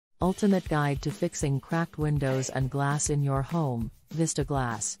Ultimate Guide to Fixing Cracked Windows and Glass in Your Home,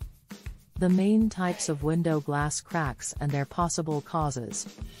 Vistaglass. The main types of window glass cracks and their possible causes.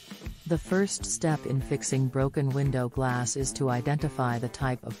 The first step in fixing broken window glass is to identify the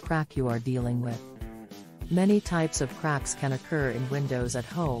type of crack you are dealing with. Many types of cracks can occur in windows at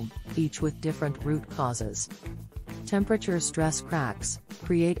home, each with different root causes. Temperature stress cracks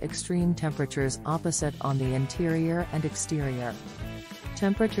create extreme temperatures opposite on the interior and exterior.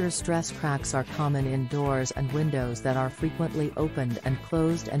 Temperature stress cracks are common in doors and windows that are frequently opened and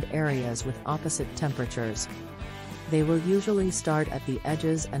closed and areas with opposite temperatures. They will usually start at the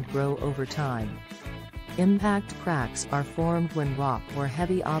edges and grow over time. Impact cracks are formed when rock or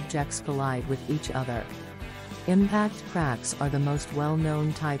heavy objects collide with each other. Impact cracks are the most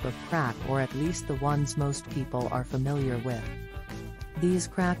well-known type of crack, or at least the ones most people are familiar with. These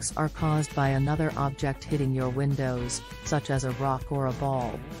cracks are caused by another object hitting your windows, such as a rock or a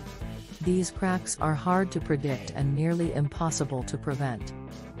ball. These cracks are hard to predict and nearly impossible to prevent.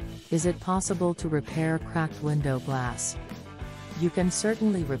 Is it possible to repair cracked window glass? You can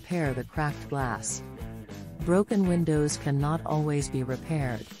certainly repair the cracked glass. Broken windows cannot always be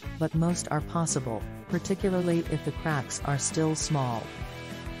repaired, but most are possible, particularly if the cracks are still small.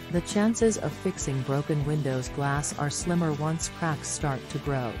 The chances of fixing broken windows glass are slimmer once cracks start to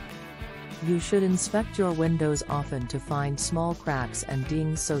grow. You should inspect your windows often to find small cracks and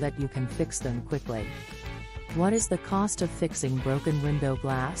dings so that you can fix them quickly. What is the cost of fixing broken window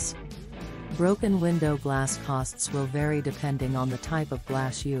glass? Broken window glass costs will vary depending on the type of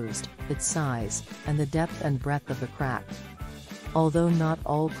glass used, its size, and the depth and breadth of the crack. Although not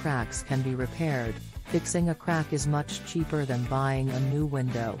all cracks can be repaired, fixing a crack is much cheaper than buying a new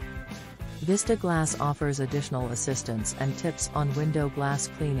window. Vistaglass offers additional assistance and tips on window glass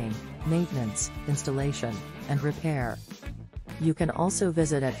cleaning, maintenance, installation, and repair. You can also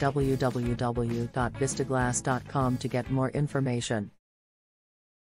visit at www.vistaglass.com to get more information.